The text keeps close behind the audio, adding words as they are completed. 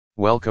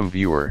Welcome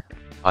viewer,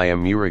 I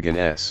am Murugan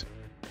S.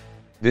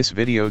 This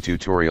video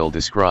tutorial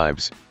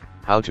describes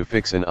how to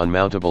fix an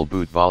unmountable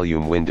boot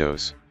volume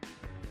Windows.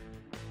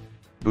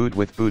 Boot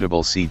with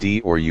bootable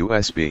CD or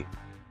USB.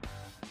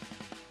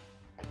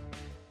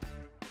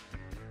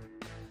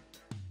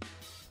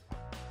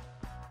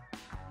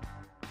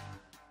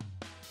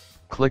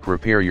 Click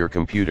Repair your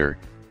computer,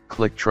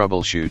 click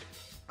Troubleshoot,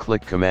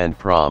 click Command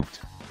Prompt.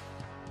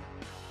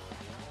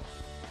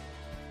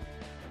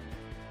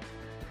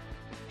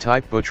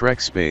 Type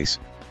bootrec space,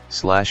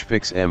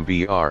 /fix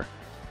mbr.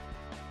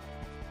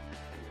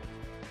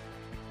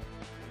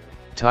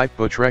 Type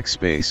bootrec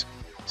space,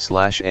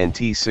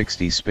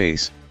 /nt60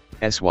 space,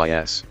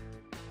 sys.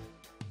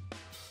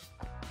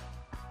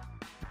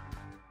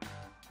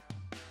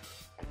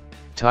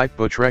 Type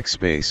bootrec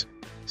space,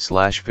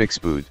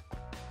 /fixboot.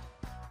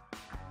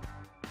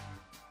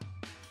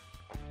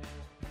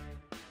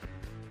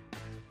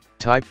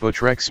 Type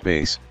bootrec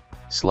space,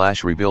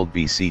 /rebuild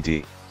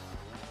bcd.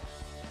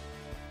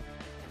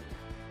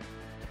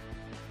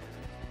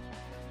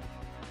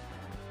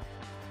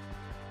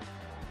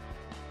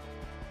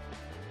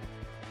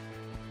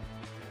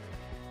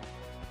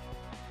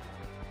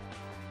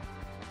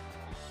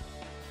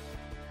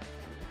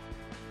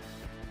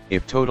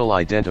 If total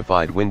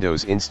identified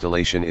Windows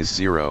installation is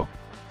 0,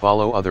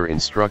 follow other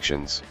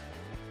instructions.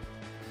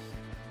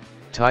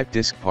 Type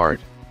DiskPart.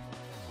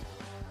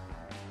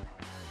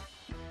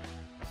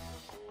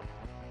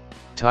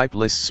 Type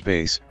list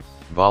space,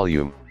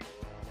 volume.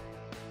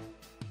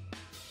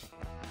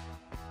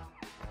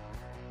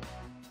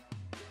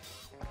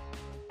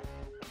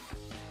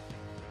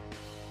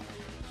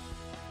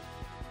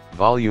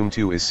 Volume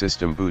 2 is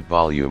system boot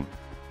volume.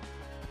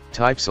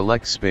 Type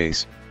select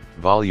space,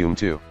 volume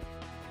 2.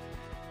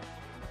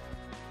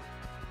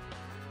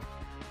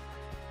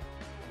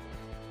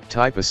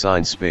 Type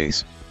assign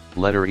space,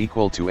 letter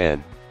equal to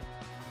n.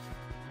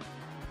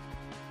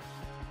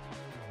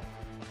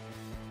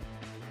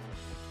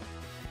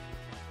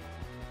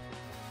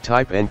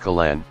 Type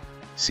ncolon,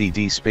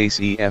 cd space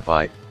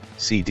EFI,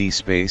 cd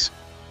space,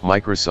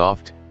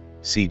 Microsoft,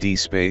 cd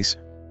space,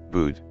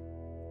 boot.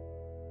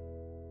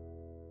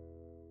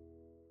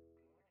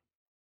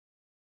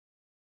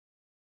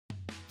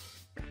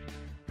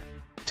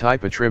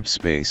 Type attrib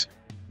space,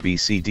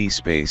 bcd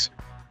space,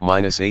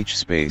 -h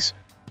space,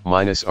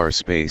 -r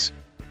space,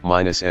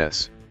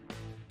 -s.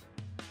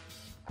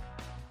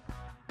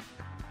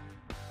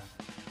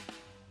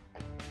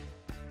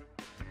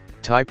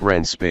 Type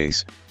ren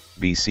space,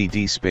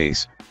 bcd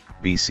space,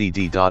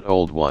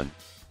 bcd.old1.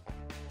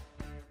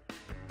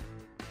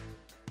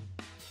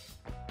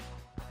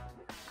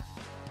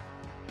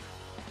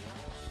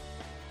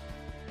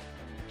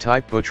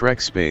 Type bootrec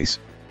space,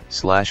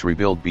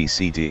 /rebuild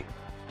bcd.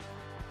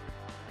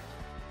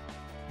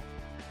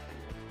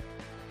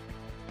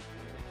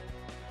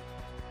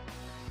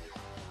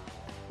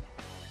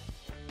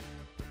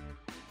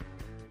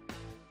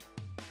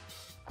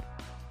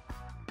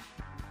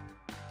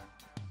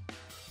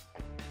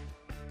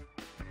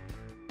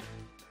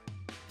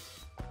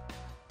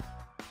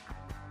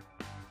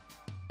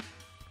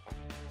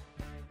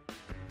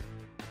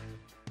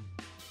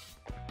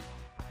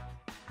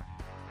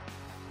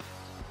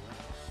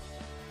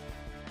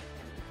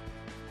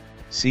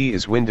 C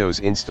is Windows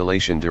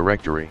installation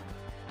directory.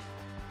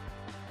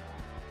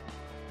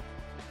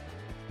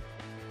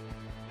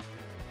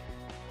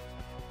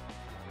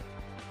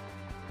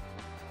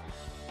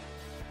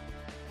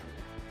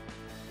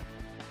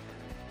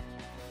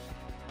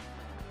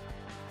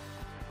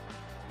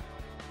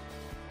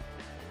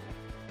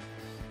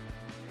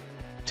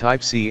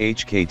 Type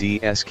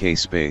chkdsk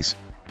space,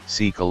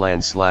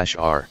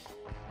 c:/r.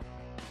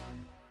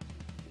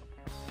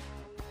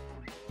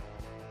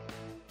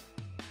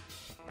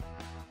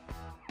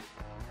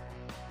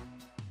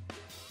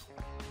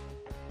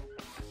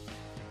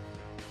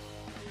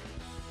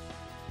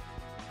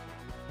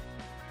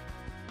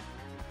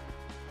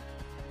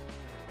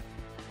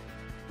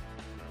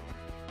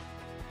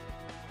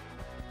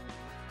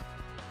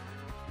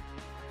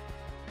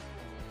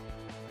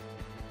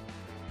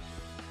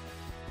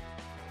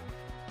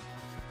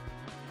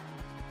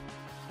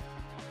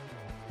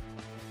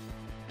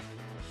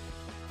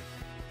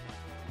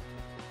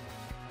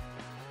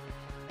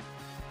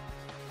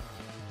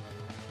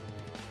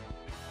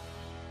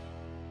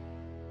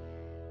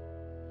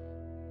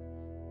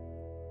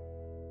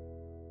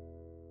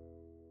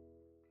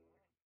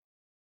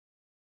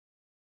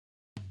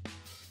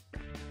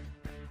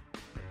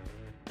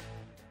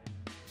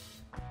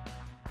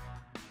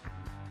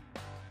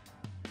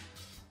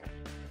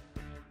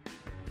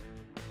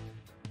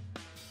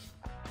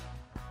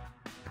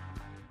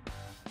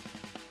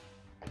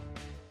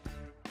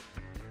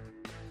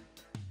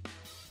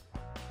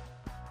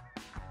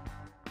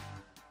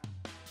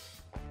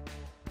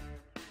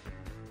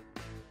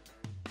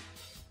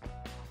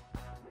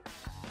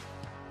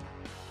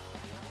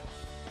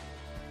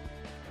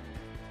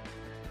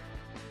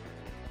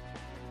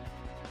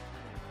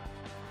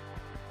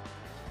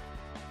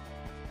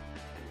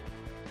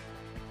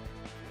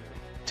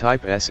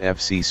 type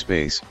sfc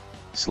space,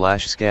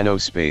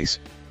 /scano space,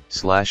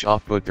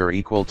 /offbooter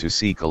equal to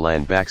 /c:\,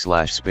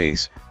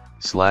 space,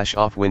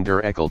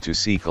 /offwinder equal to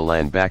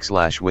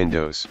 /c:\,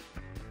 windows.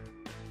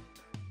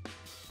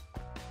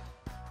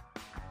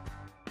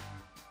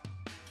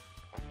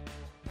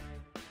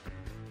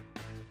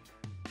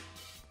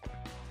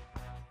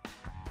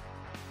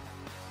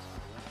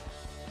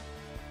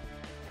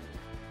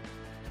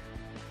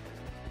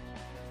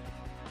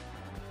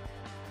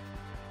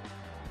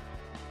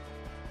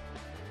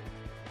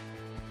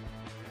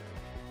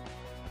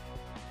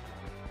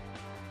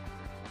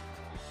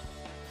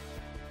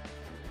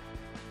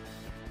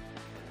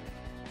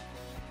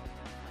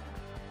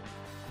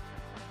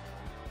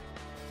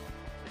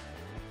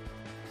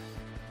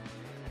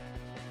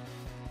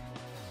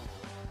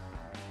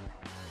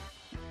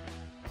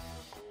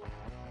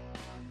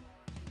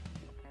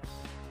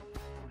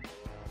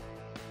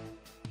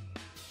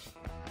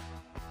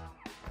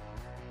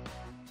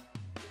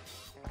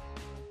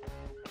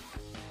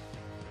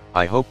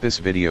 I hope this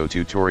video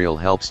tutorial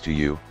helps to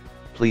you.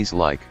 Please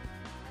like,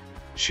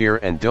 share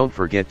and don't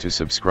forget to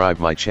subscribe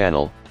my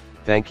channel.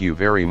 Thank you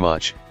very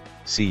much.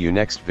 See you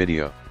next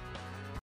video.